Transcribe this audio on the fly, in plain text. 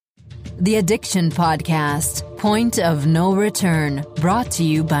The Addiction Podcast, Point of No Return, brought to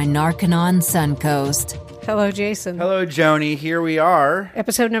you by Narconon Suncoast. Hello, Jason. Hello, Joni. Here we are.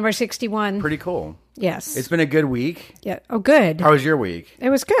 Episode number 61. Pretty cool. Yes. It's been a good week. Yeah. Oh, good. How was your week? It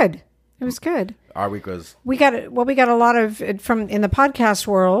was good. It was good. Our week was... We got a lot of, from in the podcast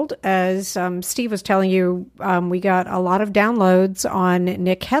world, as Steve was telling you, we got a lot of downloads on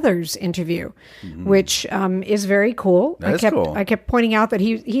Nick Heather's interview, which is very cool. Cool. I kept pointing out that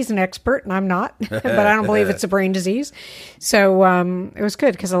he's an expert and I'm not, but I don't believe it's a brain disease. So it was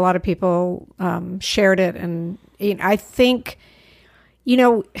good because a lot of people shared it. And I think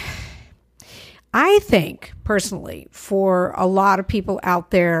personally, for a lot of people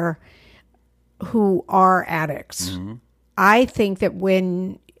out there who are addicts, I think that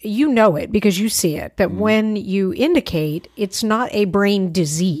when you know it, because you see it, that when you indicate it's not a brain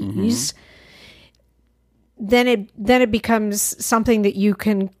disease, then it becomes something that you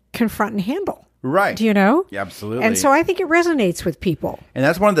can confront and handle. Right. Do you know? Yeah, absolutely. And so I think it resonates with people. And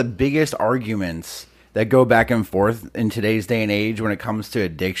that's one of the biggest arguments that go back and forth in today's day and age when it comes to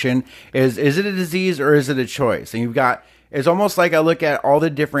addiction is it a disease or is it a choice? And it's almost like I look at all the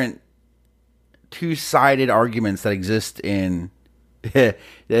different two-sided arguments that exist in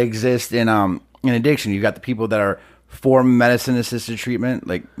addiction. You've got the people that are for medicine-assisted treatment,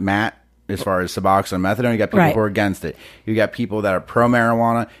 like Matt, as far as Suboxone and methadone. You got people who are against it. You got people that are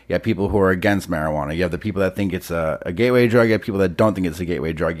pro-marijuana. You got people who are against marijuana. You have the people that think it's a gateway drug. You have people that don't think it's a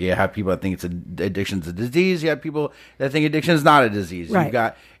gateway drug. You have people that think addiction's a disease. You have people that think addiction is not a disease.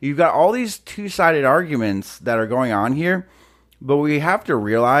 Right. You've got all these two-sided arguments that are going on here. But what we have to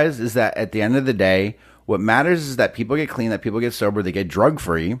realize is that at the end of the day, what matters is that people get clean, that people get sober, they get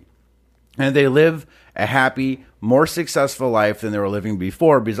drug-free, and they live a happy, more successful life than they were living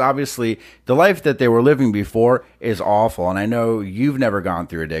before, because obviously the life that they were living before is awful. And I know you've never gone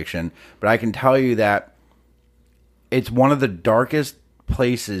through addiction, but I can tell you that it's one of the darkest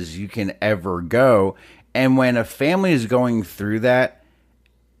places you can ever go. And when a family is going through that,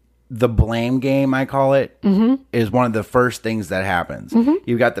 the blame game, I call it, is one of the first things that happens.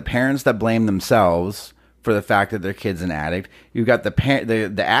 You've got the parents that blame themselves for the fact that their kid's an addict. You've got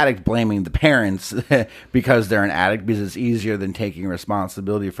the addict blaming the parents because they're an addict, because it's easier than taking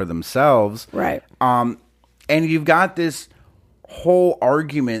responsibility for themselves. Right. And you've got this whole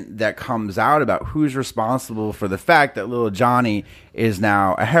argument that comes out about who's responsible for the fact that little Johnny is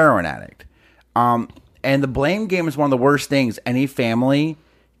now a heroin addict. And the blame game is one of the worst things any family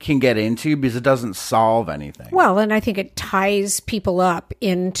can get into because it doesn't solve anything. Well, and I think it ties people up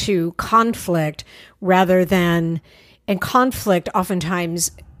into conflict and conflict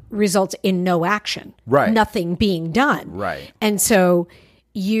oftentimes results in no action. Right. Nothing being done. Right. And so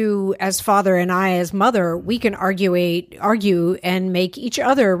you as father and I as mother, we can argue and make each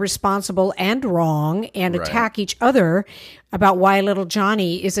other responsible and wrong and attack each other about why little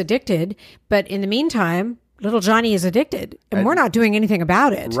Johnny is addicted. But in the meantime, little Johnny is addicted, and we're not doing anything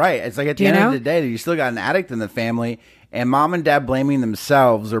about it. Right. It's like at the end of the day, you still got an addict in the family, and mom and dad blaming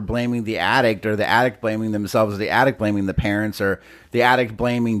themselves or blaming the addict, or the addict blaming themselves, or the addict blaming the parents, or the addict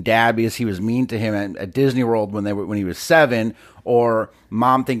blaming dad because he was mean to him at Disney World when he was 7, or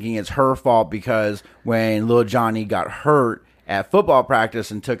mom thinking it's her fault because when little Johnny got hurt at football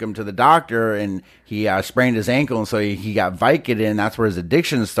practice and took him to the doctor and he sprained his ankle, and so he got Vicodin, and that's where his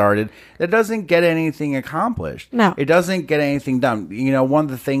addiction started. That doesn't get anything accomplished. No. It doesn't get anything done. One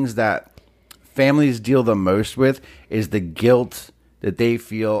of the things that families deal the most with is the guilt that they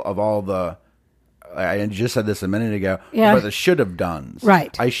feel of all the, I just said this a minute ago, but the should have dones.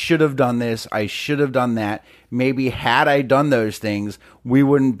 Right. I should have done this. I should have done that. Maybe had I done those things, we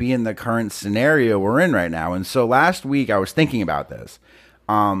wouldn't be in the current scenario we're in right now. And so last week I was thinking about this.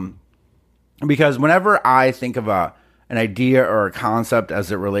 Because whenever I think of an idea or a concept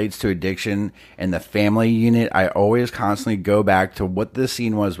as it relates to addiction and the family unit, I always constantly go back to what the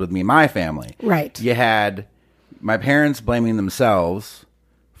scene was with me and my family. Right. You had my parents blaming themselves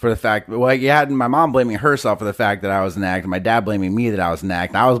for the fact, you had my mom blaming herself for the fact that I was an addict, and my dad blaming me that I was an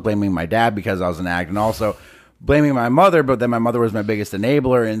addict, and I was blaming my dad because I was an addict, and also blaming my mother, but then my mother was my biggest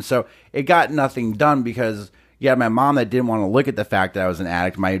enabler, and so it got nothing done because you had my mom that didn't want to look at the fact that I was an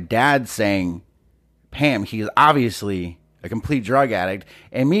addict, my dad saying, Pam, he's obviously a complete drug addict,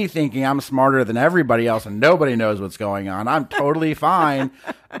 and me thinking I'm smarter than everybody else and nobody knows what's going on. I'm totally fine.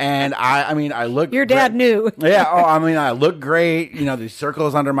 And I look. Your dad knew. Yeah. Oh, I look great. The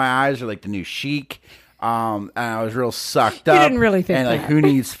circles under my eyes are like the new Chic. And I was real sucked up. You didn't really think and that. Who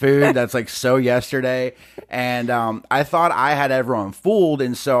needs food? That's like so yesterday. And I thought I had everyone fooled,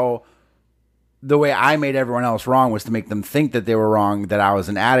 and so the way I made everyone else wrong was to make them think that they were wrong, that I was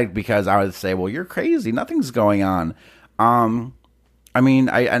an addict, because I would say, well, you're crazy. Nothing's going on. I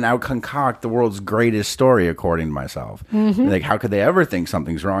would concoct the world's greatest story according to myself. Mm-hmm. Like, how could they ever think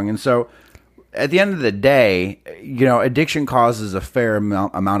something's wrong? And so at the end of the day, addiction causes a fair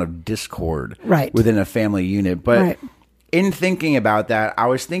amount of discord within a family unit. But in thinking about that, I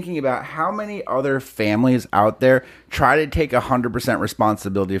was thinking about how many other families out there try to take 100%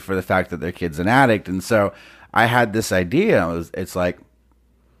 responsibility for the fact that their kid's an addict. And so I had this idea. It's like,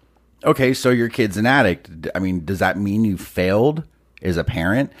 okay, so your kid's an addict. I mean, does that mean you failed as a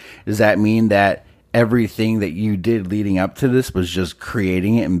parent? Does that mean that everything that you did leading up to this was just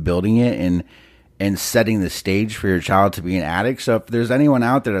creating it and building it and setting the stage for your child to be an addict? So if there's anyone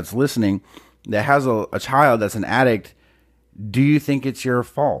out there that's listening that has a child that's an addict, do you think it's your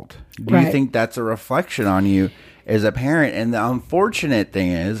fault? Do you think that's a reflection on you as a parent? And the unfortunate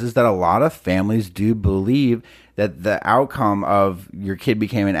thing is that a lot of families do believe that the outcome of your kid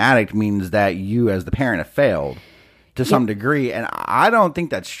became an addict means that you as the parent have failed to some degree. And I don't think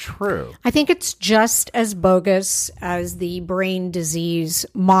that's true. I think it's just as bogus as the brain disease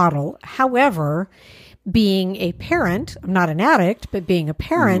model. However, being a parent, I'm not an addict, but being a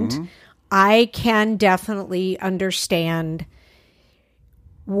parent, I can definitely understand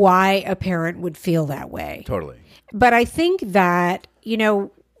why a parent would feel that way. Totally. But I think that,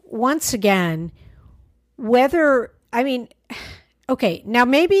 once again, okay, now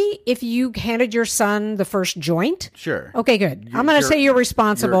maybe if you handed your son the first joint. Sure. Okay, good. I'm going to say you're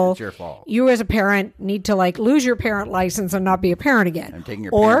responsible. It's your fault. You as a parent need to lose your parent license and not be a parent again. I'm taking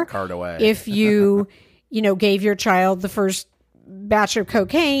your parent card away. If you, gave your child the first batch of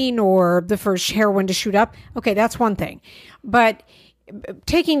cocaine or the first heroin to shoot up, okay, that's one thing. But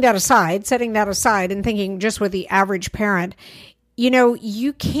taking that aside, setting that aside and thinking just with the average parent,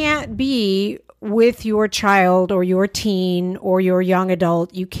 you can't be with your child or your teen or your young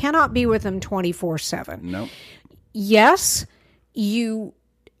adult. You cannot be with them 24/7. Nope. Yes, you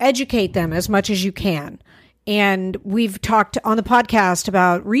educate them as much as you can. And we've talked on the podcast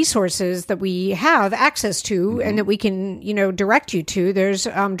about resources that we have access to and that we can, direct you to. There's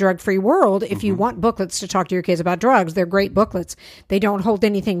Drug Free World. If you want booklets to talk to your kids about drugs, they're great booklets. They don't hold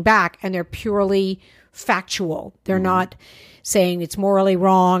anything back and they're purely factual. They're not saying it's morally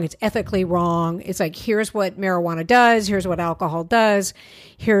wrong, it's ethically wrong. It's like, here's what marijuana does, here's what alcohol does,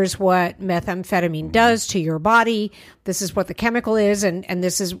 here's what methamphetamine does to your body. This is what the chemical is, and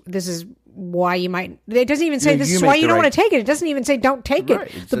this is why you might. It doesn't even say this is why you don't want to take it. It doesn't even say don't take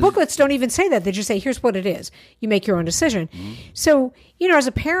it. The booklets don't even say that. They just say here's what it is. You make your own decision. So as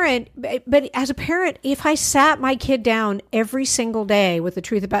a parent, if I sat my kid down every single day with the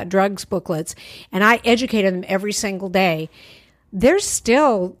Truth About Drugs booklets and I educated them every single day, there's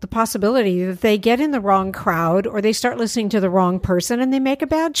still the possibility that they get in the wrong crowd or they start listening to the wrong person and they make a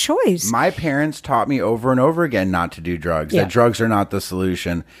bad choice. My parents taught me over and over again not to do drugs, that drugs are not the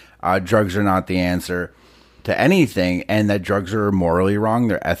solution. Drugs are not the answer to anything, and that drugs are morally wrong,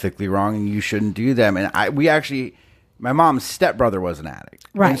 they're ethically wrong, and you shouldn't do them. And my mom's stepbrother was an addict.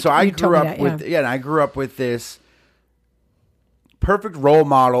 Right. And so I grew up with this perfect role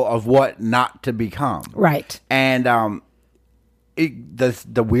model of what not to become. Right. And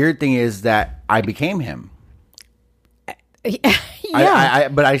the weird thing is that I became him.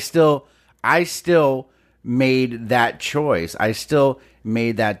 But I still made that choice. I still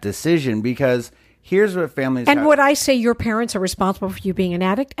made that decision because here's what families would I say your parents are responsible for you being an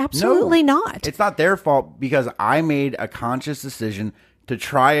addict? Absolutely not. It's not their fault because I made a conscious decision to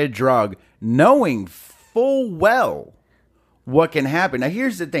try a drug knowing full well what can happen. Now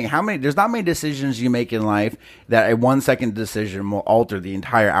here's the thing, there's not many decisions you make in life that a 1 second decision will alter the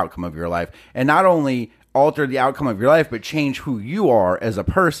entire outcome of your life, and not only alter the outcome of your life but change who you are as a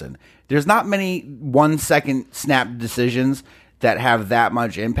person. There's not many 1 second snap decisions that have that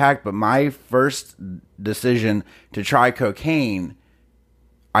much impact, but my first decision to try cocaine,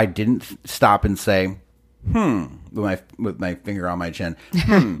 I didn't stop and say, with my finger on my chin,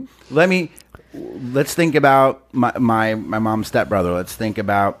 let's think about my mom's stepbrother. Let's think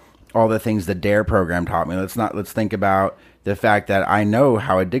about all the things the DARE program taught me. Let's think about the fact that I know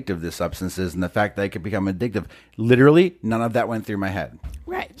how addictive this substance is and the fact that I could become addictive. Literally, none of that went through my head.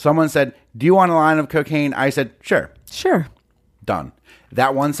 Right. Someone said, do you want a line of cocaine? I said, sure. Sure. Done.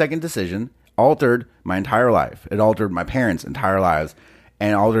 That 1 second decision altered my entire life. It altered my parents' entire lives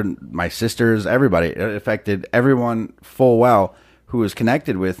and altered my sisters, everybody. It affected everyone full well who was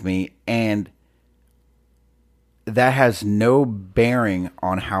connected with me. And that has no bearing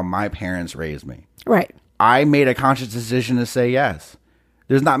on how my parents raised me. Right. I made a conscious decision to say yes.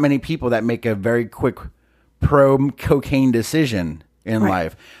 There's not many people that make a very quick pro-cocaine decision in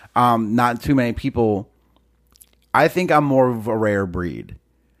life. Not too many people. I think I'm more of a rare breed.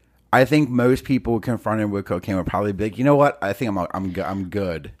 I think most people confronted with cocaine would probably be like, you know what? I think I'm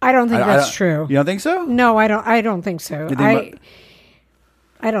good. I don't think that's true. You don't think so? No, I don't think so.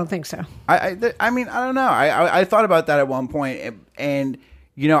 I don't think so. I mean, I don't know. I thought about that at one point, and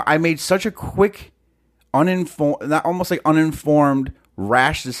you know, I made such a quick, uninformed,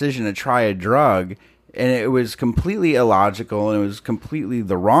 rash decision to try a drug, and it was completely illogical, and it was completely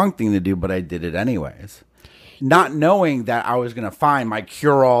the wrong thing to do, but I did it anyways. Not knowing that I was going to find my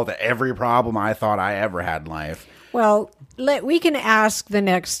cure-all to every problem I thought I ever had in life. Well, we can ask the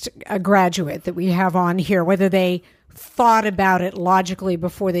next graduate that we have on here whether they thought about it logically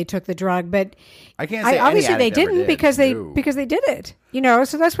before they took the drug, but I can't say obviously they didn't because they did it. You know,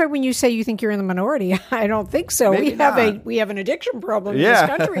 so that's why when you say you think you're in the minority, I don't think so. Maybe we have an addiction problem in this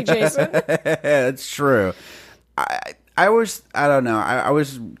country, Jason. That's true. I was kind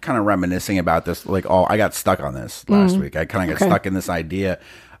of reminiscing about this. I got stuck on this last week. I kind of got stuck in this idea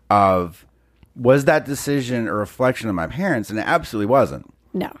of, was that decision a reflection of my parents? And it absolutely wasn't.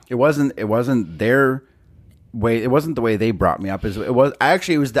 No, it wasn't their way. It wasn't the way they brought me up. It was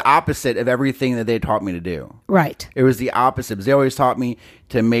the opposite of everything that they taught me to do. Right. It was the opposite. Because they always taught me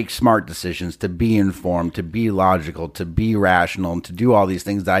to make smart decisions, to be informed, to be logical, to be rational, and to do all these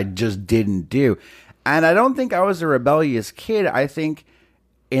things that I just didn't do. And I don't think I was a rebellious kid. I think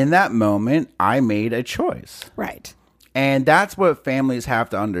in that moment, I made a choice. Right. And that's what families have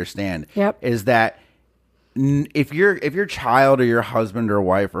to understand. Yep. Is that if your child or your husband or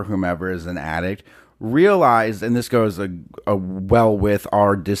wife or whomever is an addict, realize, and this goes well with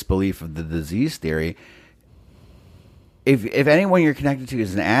our disbelief of the disease theory, if anyone you're connected to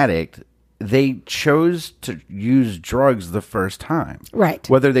is an addict, they chose to use drugs the first time. Right.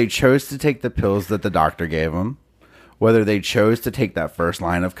 Whether they chose to take the pills that the doctor gave them, whether they chose to take that first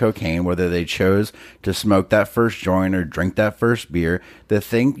line of cocaine, whether they chose to smoke that first joint or drink that first beer, the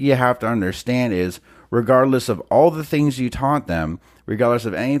thing you have to understand is, regardless of all the things you taught them, regardless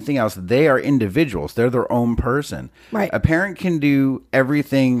of anything else, they are individuals. They're their own person. Right. A parent can do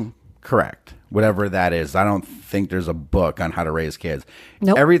everything correct, whatever that is. I don't think there's a book on how to raise kids.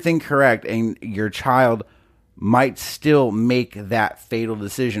 Nope. Everything correct, and your child might still make that fatal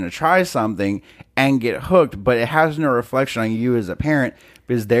decision to try something and get hooked, but it has no reflection on you as a parent,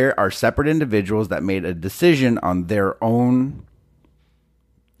 because there are separate individuals that made a decision on their own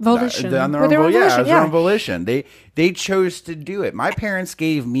volition. Their own volition. They chose to do it. My parents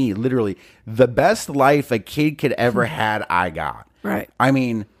gave me literally the best life a kid could ever had. I got. Right. I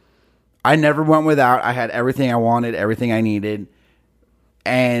mean, I never went without. I had everything I wanted, everything I needed,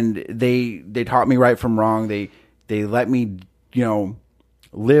 and they taught me right from wrong. They let me,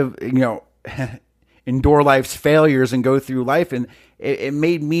 live, endure life's failures and go through life, and it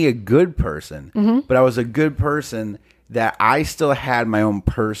made me a good person. Mm-hmm. But I was a good person that I still had my own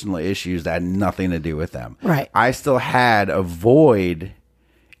personal issues that had nothing to do with them. Right. I still had a void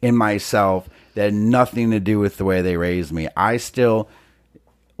in myself that had nothing to do with the way they raised me. I still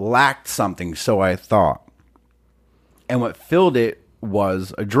lacked something, so I thought. And what filled it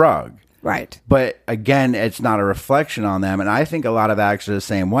was a drug. Right. But again, it's not a reflection on them. And I think a lot of addicts are the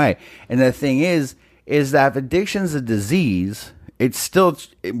same way. And the thing is that if addiction's a disease, it's still,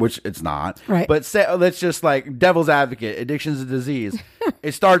 which it's not. Right. But let's just devil's advocate, addiction's a disease.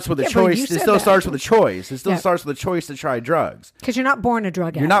 It starts with a choice. It still starts with a choice. It still starts with a choice to try drugs. Because you're not born a drug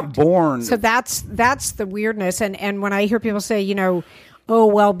addict. You're not born. So that's the weirdness. And when I hear people say, oh,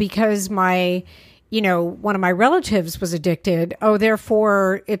 well, because my, one of my relatives was addicted,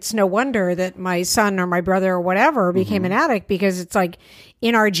 therefore it's no wonder that my son or my brother or whatever became an addict, because it's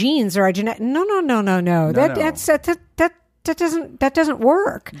in our genes or our genetic. No. That doesn't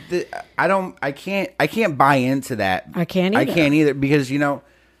work. I can't buy into that. I can't either because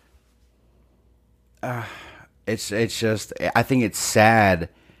it's just, I think it's sad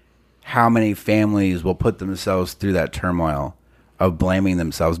how many families will put themselves through that turmoil of blaming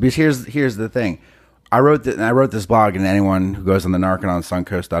themselves. Because here's the thing. I wrote this blog, and anyone who goes on the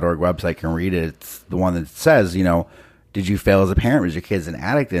NarcononSuncoast.org website can read it. It's the one that says, did you fail as a parent? Was your kid an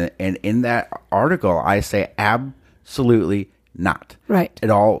addict? And in that article, I say absolutely not. Right. It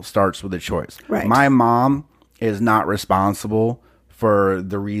all starts with a choice. Right. My mom is not responsible for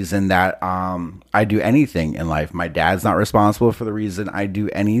the reason that I do anything in life. My dad's not responsible for the reason I do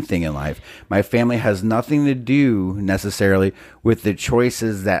anything in life. My family has nothing to do necessarily with the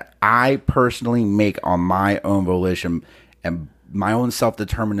choices that I personally make on my own volition and my own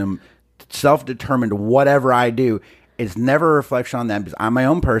self-determined whatever I do. It's never a reflection on them because I'm my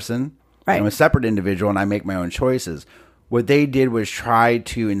own person. Right. I'm a separate individual and I make my own choices. What they did was try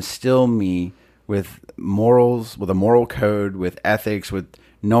to instill me with morals, with a moral code, with ethics, with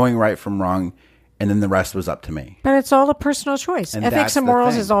knowing right from wrong, and then the rest was up to me. But it's all a personal choice. And Ethics and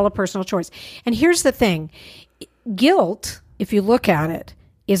morals is all a personal choice. And here's the thing. Guilt, if you look at it,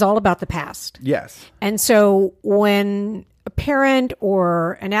 is all about the past. Yes. And so when a parent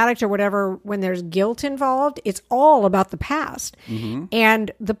or an addict or whatever, when there's guilt involved, it's all about the past. Mm-hmm.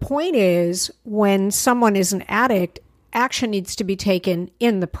 And the point is, when someone is an addict, action needs to be taken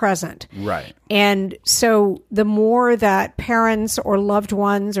in the present. Right. And so the more that parents or loved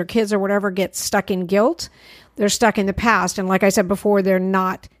ones or kids or whatever get stuck in guilt, they're stuck in the past. And like I said before, they're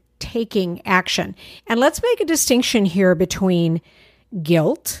not taking action. And let's make a distinction here between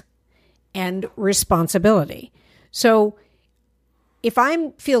guilt and responsibility. So if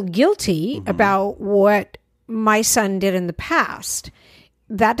I feel guilty about what my son did in the past,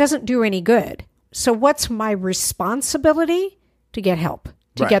 that doesn't do any good. So what's my responsibility? To get help,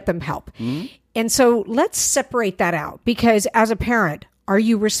 to get them help. Mm-hmm. And so let's separate that out, because as a parent, are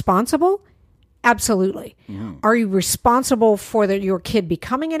you responsible? Absolutely. Mm-hmm. Are you responsible for your kid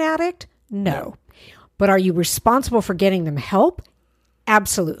becoming an addict? No. But are you responsible for getting them help?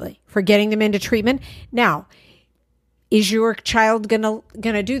 Absolutely. For getting them into treatment? Now, is your child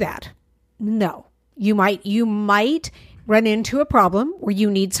gonna do that? No. You might run into a problem where you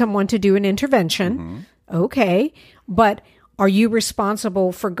need someone to do an intervention. Mm-hmm. Okay. But are you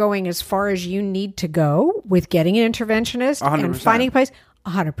responsible for going as far as you need to go with getting an interventionist 100%. And finding a place?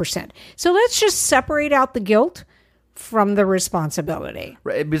 100%. So let's just separate out the guilt from the responsibility.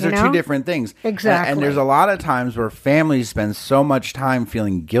 Right, because they're two different things. Exactly. And there's a lot of times where families spend so much time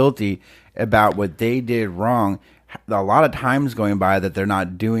feeling guilty about what they did wrong. A lot of times going by that they're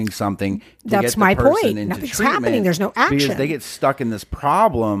not doing something to That's get the my person point. into Nothing's treatment. happening. There's no action. Because they get stuck in this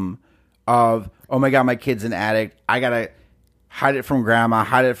problem of, oh my God, my kid's an addict. I got to hide it from grandma,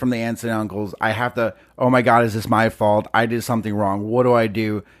 hide it from the aunts and uncles. I have to, oh my God, is this my fault? I did something wrong. What do I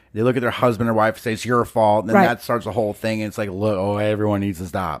do? They look at their husband or wife and say, it's your fault. And then that starts the whole thing. And it's like, look, everyone needs to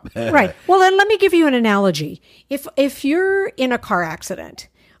stop. Right. Well, then let me give you an analogy. If you're in a car accident,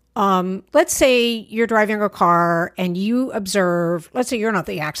 let's say you're driving a car and you observe, let's say you're not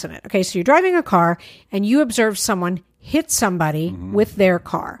the accident. Okay. So you're driving a car and you observe someone hit somebody with their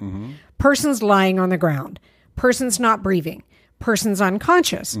car. Mm-hmm. Person's lying on the ground. Person's not breathing. Person's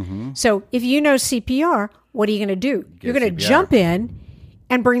unconscious. Mm-hmm. So if you know CPR, what are you going to do? You're going to jump in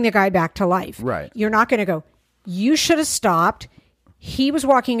and bring the guy back to life. Right. You're not going to go, you should have stopped. He was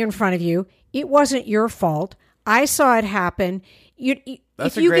walking in front of you. It wasn't your fault. I saw it happen.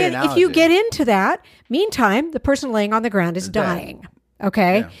 If you get into that, meantime, the person laying on the ground is dying.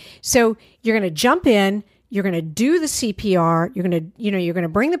 Okay. Yeah. So you're going to jump in, you're going to do the CPR, you're going to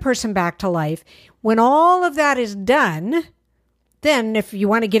bring the person back to life. When all of that is done, then if you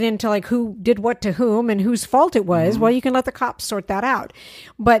want to get into like who did what to whom and whose fault it was, well, you can let the cops sort that out.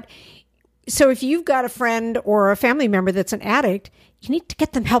 But so if you've got a friend or a family member that's an addict, you need to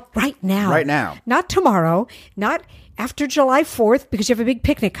get them help right now. Right now. Not tomorrow, not after July 4th, because you have a big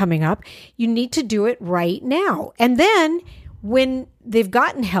picnic coming up. You need to do it right now. And then when they've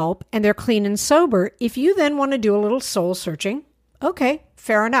gotten help and they're clean and sober, if you then want to do a little soul searching, okay,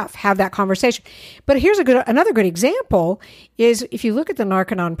 fair enough. Have that conversation. But here's another good example is if you look at the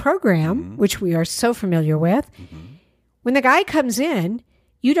Narconon program, which we are so familiar with, when the guy comes in,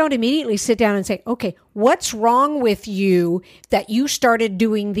 you don't immediately sit down and say, okay, what's wrong with you that you started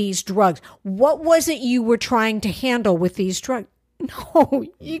doing these drugs? What was it you were trying to handle with these drugs? No,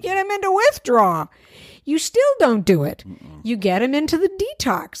 you get him into withdrawal. You still don't do it. You get him into the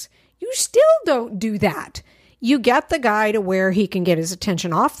detox. You still don't do that. You get the guy to where he can get his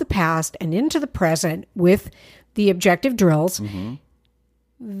attention off the past and into the present with the objective drills. Mm-hmm.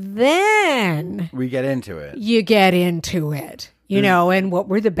 Then we get into it. You get into it. You know, and what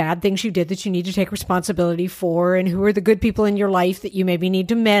were the bad things you did that you need to take responsibility for, and who are the good people in your life that you maybe need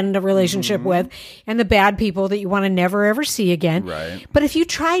to mend a relationship with, and the bad people that you want to never, ever see again. Right. But if you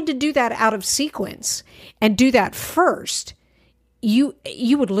tried to do that out of sequence and do that first, you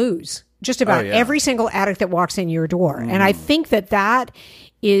would lose just about every single addict that walks in your door. And I think that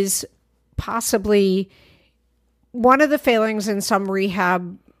is possibly one of the failings in some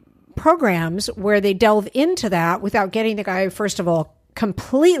rehab programs where they delve into that without getting the guy, first of all,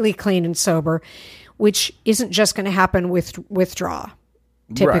 completely clean and sober, which isn't just going to happen with withdrawal,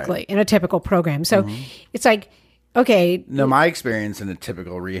 typically, in a typical program. So it's like, okay. No, my experience in a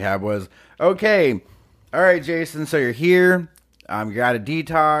typical rehab was, okay, all right, Jason, so you're here. You got a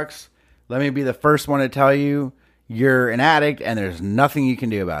detox. Let me be the first one to tell you, you're an addict and there's nothing you can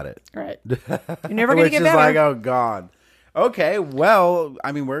do about it. Right. You're never going to get better. Which is like, oh, God. Okay, well,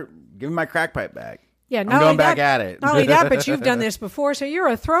 I mean, give me my crack pipe back. Yeah, I'm going back at it. Not only that, but you've done this before, so you're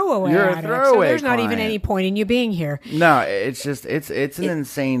a throwaway addict. So there's not even any point in you being here. No, it's just, it's an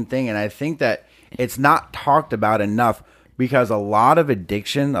insane thing. And I think that it's not talked about enough because a lot of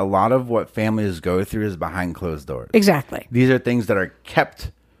addiction, a lot of what families go through is behind closed doors. Exactly. These are things that are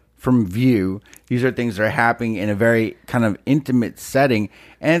kept from view. These are things that are happening in a very kind of intimate setting,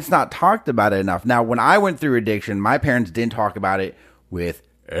 and it's not talked about it enough. Now, when I went through addiction, my parents didn't talk about it with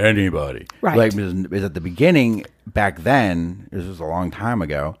anybody. Right. Like, because at the beginning, back then, this was a long time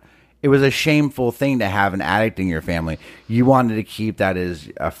ago, it was a shameful thing to have an addict in your family. You wanted to keep that as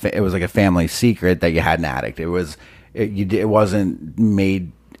it was like a family secret that you had an addict. It wasn't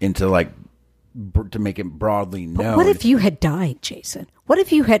made into like to make it broadly known. But what if you had died, Jason? What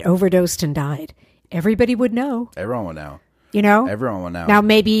if you had overdosed and died? Everybody would know. Everyone would know. You know? Everyone would know. Now,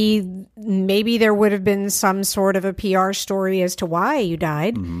 maybe there would have been some sort of a PR story as to why you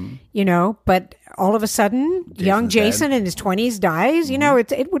died, you know, but all of a sudden, young Jason in his 20s dies, you know,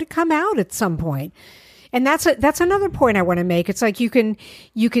 it would have come out at some point. And that's another point I want to make. It's like you can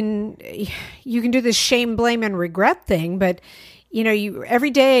do this shame, blame, and regret thing, but you know, every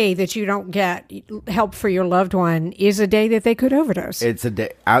day that you don't get help for your loved one is a day that they could overdose. It's a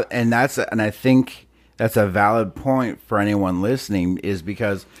day, and I think that's a valid point for anyone listening, is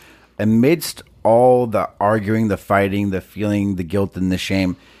because amidst all the arguing, the fighting, the feeling, the guilt and the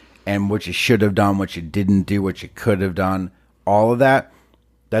shame, and what you should have done, what you didn't do, what you could have done, all of that,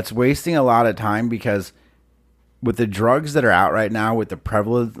 that's wasting a lot of time, because with the drugs that are out right now, with the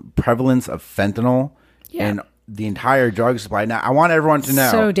prevalence of fentanyl and the entire drug supply. Now, I want everyone to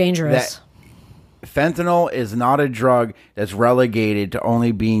know so dangerous. That fentanyl is not a drug that's relegated to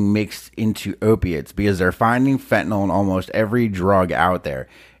only being mixed into opiates, because they're finding fentanyl in almost every drug out there.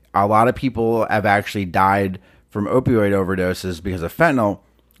 A lot of people have actually died from opioid overdoses because of fentanyl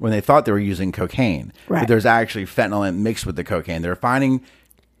when they thought they were using cocaine. Right. But there's actually fentanyl mixed with the cocaine. They're finding,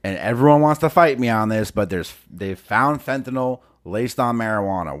 and everyone wants to fight me on this, but they've found fentanyl laced on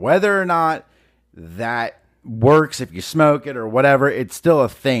marijuana. Whether or not that works if you smoke it or whatever, it's still a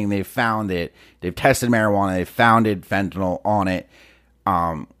thing. They've found it. They've tested marijuana. They found fentanyl on it.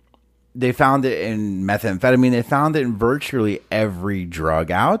 They found it in methamphetamine. They found it in virtually every drug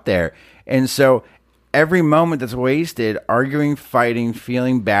out there. And so every moment that's wasted arguing, fighting,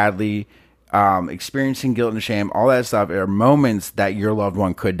 feeling badly, experiencing guilt and shame, all that stuff are moments that your loved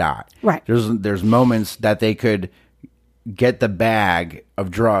one could die. Right. There's moments that they could get the bag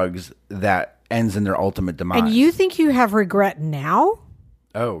of drugs that ends in their ultimate demise. And you think you have regret now?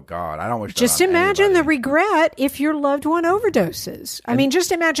 Oh, God. I don't wish that Just on imagine anybody. the regret if your loved one overdoses. I mean,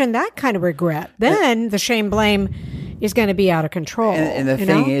 just imagine that kind of regret. Then the shame, blame is going to be out of control. And the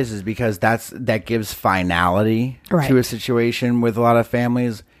thing is because that gives finality to a situation with a lot of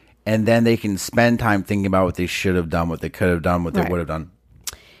families. And then they can spend time thinking about what they should have done, what they could have done, what they would have done.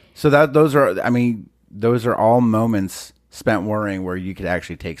 So those are all moments spent worrying where you could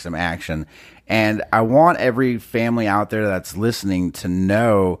actually take some action. And I want every family out there that's listening to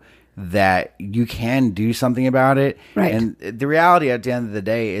know that you can do something about it. Right. And the reality at the end of the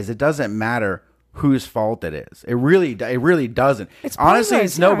day is it doesn't matter whose fault it is. It really doesn't. Honestly,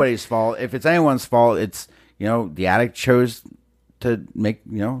 it's nobody's fault. If it's anyone's fault, it's, the addict chose to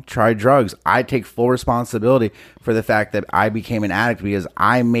try drugs. I take full responsibility for the fact that I became an addict because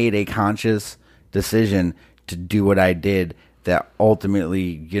I made a conscious decision to do what I did that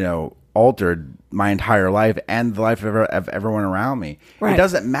ultimately, altered my entire life and the life of everyone around me. Right. It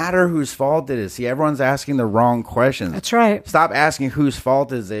doesn't matter whose fault it is. See, everyone's asking the wrong questions. That's right. Stop asking whose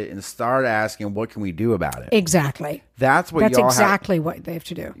fault is it and start asking what can we do about it. Exactly. That's what they have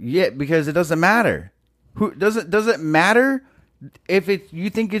to do. Yeah, because it doesn't matter. Does it matter if you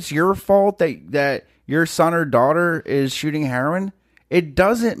think it's your fault that your son or daughter is shooting heroin? It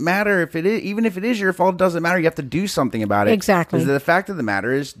doesn't matter if it is, even if it is your fault, it doesn't matter. You have to do something about it. Exactly. Because the fact of the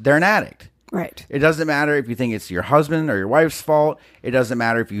matter is they're an addict. Right. It doesn't matter if you think it's your husband or your wife's fault. It doesn't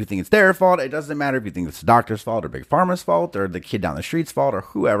matter if you think it's their fault. It doesn't matter if you think it's the doctor's fault or Big Pharma's fault or the kid down the street's fault or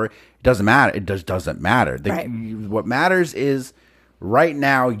whoever. It doesn't matter. It just doesn't matter. What matters is right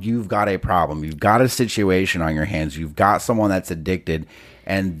now you've got a problem. You've got a situation on your hands. You've got someone that's addicted.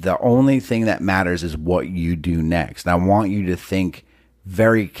 And the only thing that matters is what you do next. And I want you to think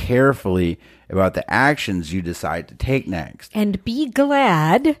very carefully about the actions you decide to take next. And be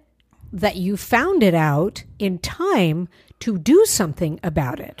glad that you found it out in time to do something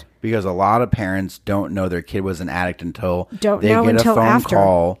about it. Because a lot of parents don't know their kid was an addict until a phone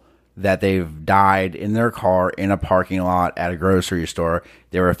call that they've died in their car in a parking lot at a grocery store.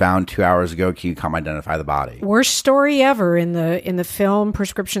 They were found 2 hours ago. Can you come identify the body? Worst story ever in the film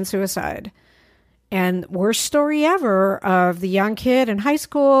Prescription Suicide. And worst story ever of the young kid in high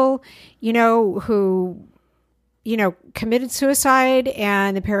school, who, committed suicide,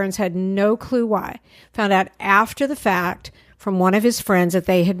 and the parents had no clue why. Found out after the fact from one of his friends that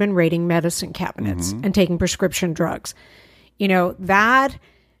they had been raiding medicine cabinets and taking prescription drugs. There's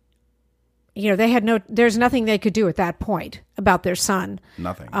nothing they could do at that point about their son.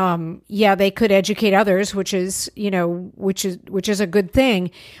 Nothing. They could educate others, which is a good thing.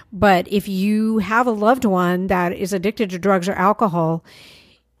 But if you have a loved one that is addicted to drugs or alcohol,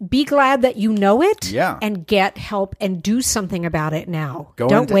 be glad that you know it and get help and do something about it now.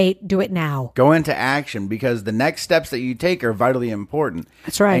 Don't wait. Do it now. Go into action, because the next steps that you take are vitally important.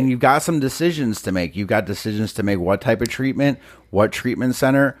 That's right. And you've got some decisions to make. You've got decisions to make: what type of treatment, what treatment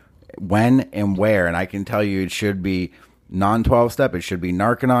center, when and where. And I can tell you it should be non-12-step. It should be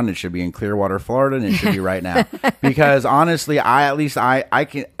Narconon. It should be in Clearwater, Florida, and it should be right now. Because honestly, I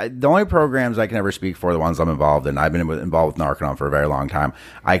can, the only programs I can ever speak for are the ones I'm involved in. I've been involved with Narconon for a very long time.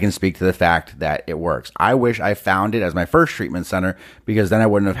 I can speak to the fact that it works. I wish I found it as my first treatment center, because then I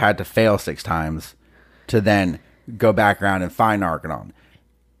wouldn't have had to fail 6 times to then go back around and find Narconon.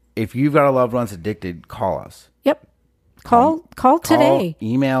 If you've got a loved one that's addicted, call us. Yep. Call today.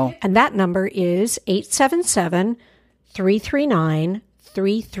 Email. And that number is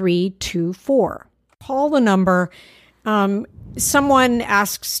 877-339-3324. Call the number. Someone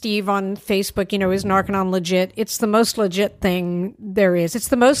asked Steve on Facebook, is Narconon legit? It's the most legit thing there is. It's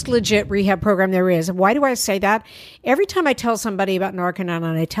the most legit rehab program there is. Why do I say that? Every time I tell somebody about Narconon,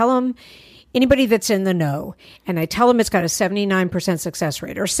 and I tell them, anybody that's in the know, and I tell them it's got a 79% success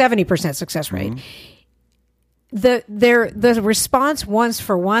rate or 70% success rate, the response once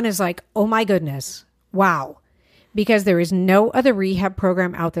for one is like, oh my goodness, wow. Because there is no other rehab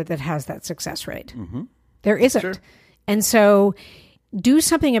program out there that has that success rate. There isn't. Sure. And so do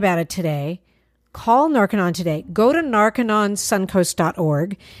something about it today. Call Narconon today. Go to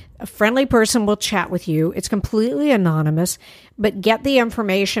narcononsuncoast.org. A friendly person will chat with you. It's completely anonymous, but get the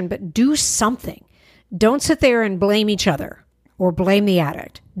information, but do something. Don't sit there and blame each other or blame the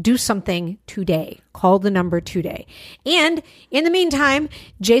addict. Do something today. Call the number today. And in the meantime,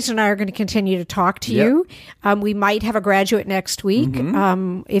 Jason and I are going to continue to talk to you. We might have a graduate next week.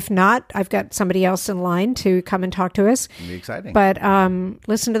 If not, I've got somebody else in line to come and talk to us. It'll be exciting. But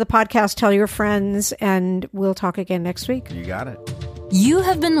listen to the podcast, tell your friends, and we'll talk again next week. You got it. You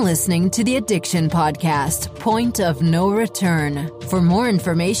have been listening to the Addiction Podcast, Point of No Return. For more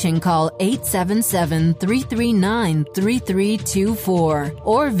information, call 877-339-3324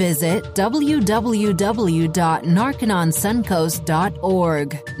 or visit www.narcononsuncoast.org.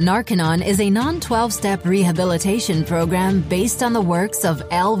 Narconon is a non-12-step rehabilitation program based on the works of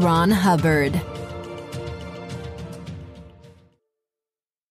L. Ron Hubbard.